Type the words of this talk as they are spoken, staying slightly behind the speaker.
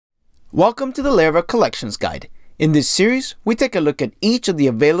Welcome to the Laravel Collections Guide. In this series, we take a look at each of the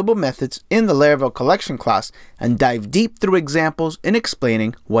available methods in the Laravel Collection class and dive deep through examples in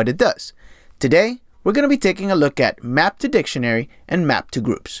explaining what it does. Today, we're going to be taking a look at mapToDictionary and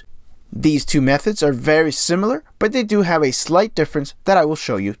mapToGroups. These two methods are very similar, but they do have a slight difference that I will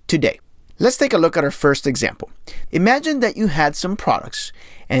show you today. Let's take a look at our first example. Imagine that you had some products,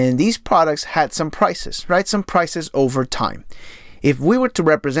 and these products had some prices, right? Some prices over time. If we were to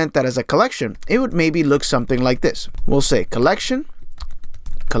represent that as a collection, it would maybe look something like this. We'll say collection,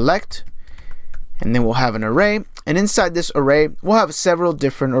 collect, and then we'll have an array. And inside this array, we'll have several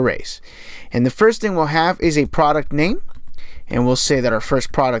different arrays. And the first thing we'll have is a product name. And we'll say that our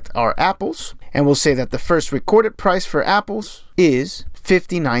first product are apples. And we'll say that the first recorded price for apples is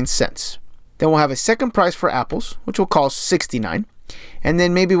 59 cents. Then we'll have a second price for apples, which we'll call 69. And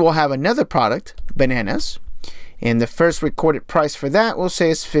then maybe we'll have another product, bananas. And the first recorded price for that we'll say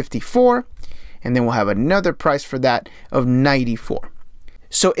is 54. And then we'll have another price for that of 94.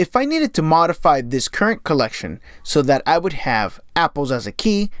 So if I needed to modify this current collection so that I would have apples as a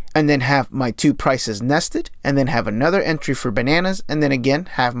key and then have my two prices nested and then have another entry for bananas and then again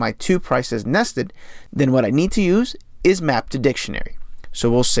have my two prices nested, then what I need to use is mapToDictionary. So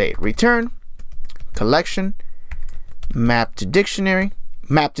we'll say return collection mapToDictionary.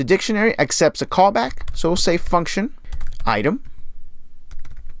 mapToDictionary accepts a callback, so we'll say function item,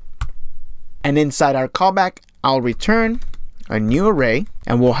 and inside our callback I'll return a new array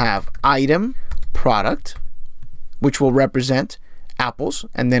and we'll have item product, which will represent apples,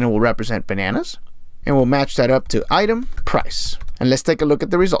 and then it will represent bananas, and we'll match that up to item price. And let's take a look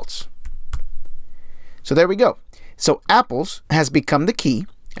at the results. So there we go. So apples has become the key,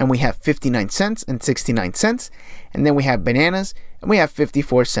 and we have 59 cents and 69 cents, and then we have bananas and we have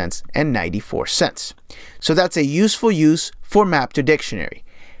 54 cents and 94 cents. So that's a useful use for mapToDictionary.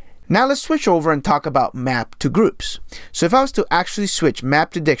 Now let's switch over and talk about mapToGroups. So if I was to actually switch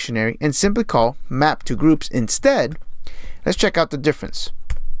mapToDictionary and simply call mapToGroups instead, let's check out the difference.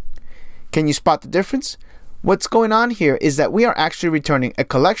 Can you spot the difference? What's going on here is that we are actually returning a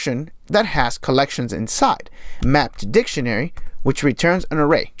collection that has collections inside. mapToDictionary, which returns an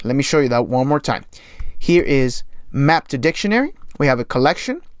array. Let me show you that one more time. Here is mapToDictionary. We have a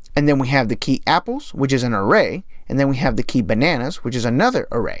collection, and then we have the key apples, which is an array, and then we have the key bananas, which is another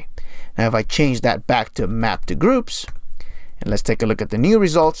array. Now if I change that back to mapToGroups, and let's take a look at the new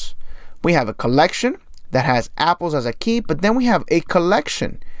results, we have a collection that has apples as a key, but then we have a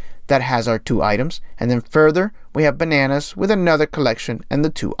collection that has our two items, and then further we have bananas with another collection and the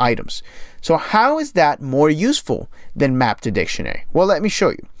two items. So how is that more useful than mapToDictionary? Well, let me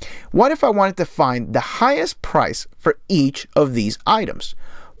show you. What if I wanted to find the highest price for each of these items?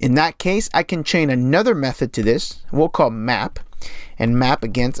 In that case, I can chain another method to this. We'll call map, and map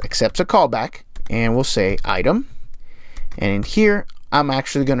again accepts a callback, and we'll say item, and in here I'm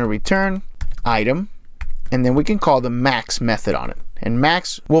actually going to return item, and then we can call the max method on it. And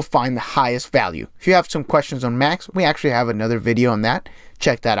max will find the highest value. If you have some questions on max, we actually have another video on that.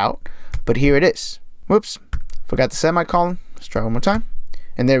 Check that out. But here it is. Whoops, forgot the semicolon. Let's try one more time.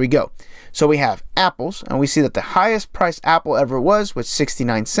 And there we go. So we have apples, and we see that the highest price apple ever was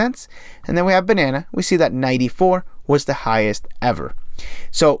 69 cents. And then we have banana. We see that 94 was the highest ever.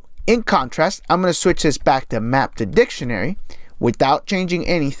 So in contrast, I'm going to switch this back to mapToDictionary without changing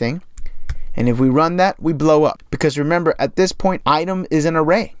anything. And if we run that, we blow up. Because remember, at this point, item is an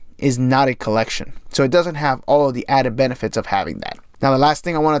array, is not a collection. So it doesn't have all of the added benefits of having that. Now the last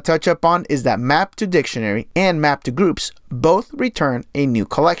thing I want to touch up on is that mapToDictionary and mapToGroups both return a new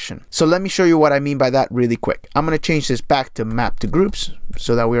collection. So let me show you what I mean by that really quick. I'm going to change this back to mapToGroups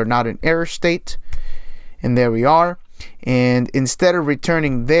so that we are not in error state. And there we are. And instead of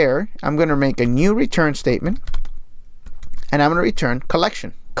returning there, I'm going to make a new return statement. And I'm going to return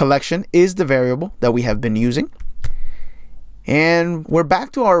collection. Collection is the variable that we have been using. And we're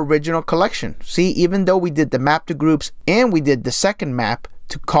back to our original collection. See, even though we did the mapToGroups and we did the second map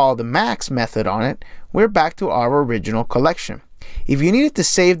to call the max method on it, we're back to our original collection. If you needed to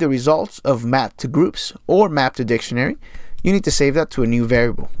save the results of mapToGroups or mapToDictionary, you need to save that to a new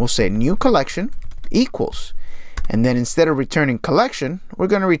variable. We'll say new collection equals. And then instead of returning collection, we're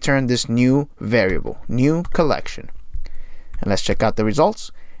going to return this new variable, new collection. And let's check out the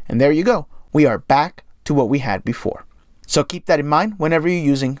results. And there you go. We are back to what we had before. So keep that in mind whenever you're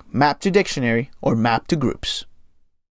using mapToDictionary or mapToGroups.